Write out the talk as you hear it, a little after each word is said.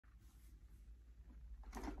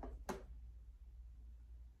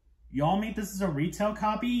Y'all made this as a retail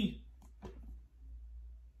copy?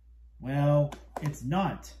 Well, it's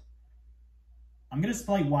not. I'm gonna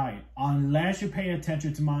explain why, unless you pay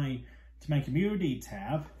attention to my community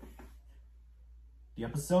tab. The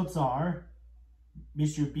episodes are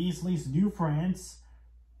Mr. Beasley's new friends,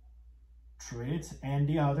 Trit and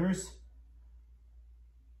the others,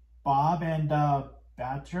 Bob and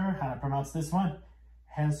Badger, how to pronounce this one,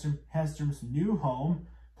 Hester's new home,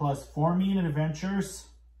 plus 4 Mean Adventures,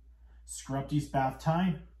 Scrubty's Bath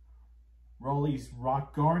Time, Rolly's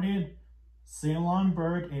Rock Garden, Ceylon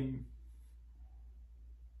Bird, and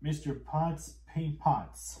Mr. Potts Paint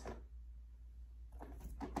Pots.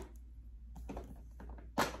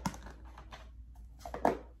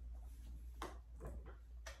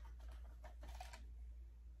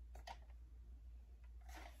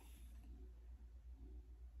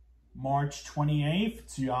 March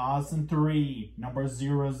 28th, 2003, number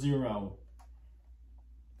 00.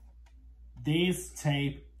 This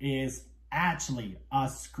tape is actually a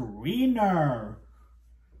screener.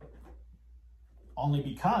 Only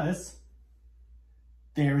because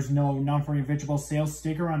there's no non-for-individual sales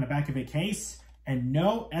sticker on the back of the case and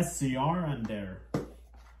no SCR on there.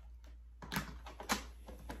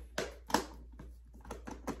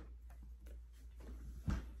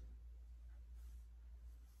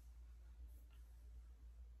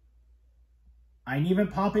 I didn't even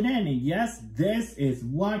pop it in, and yes, this is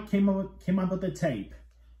what came up with the tape.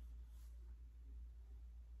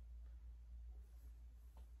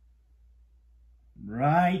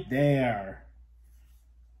 Right there.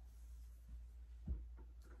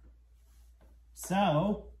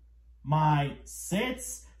 So, my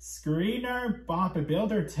 6 screener Bob the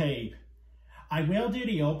Builder tape. I will do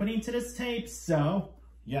the opening to this tape, so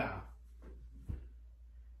yeah.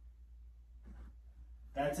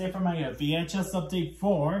 That's it for my VHS update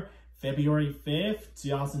for February 5th,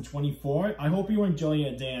 2024. I hope you enjoy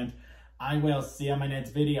it, and I will see you on my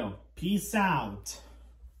next video. Peace out.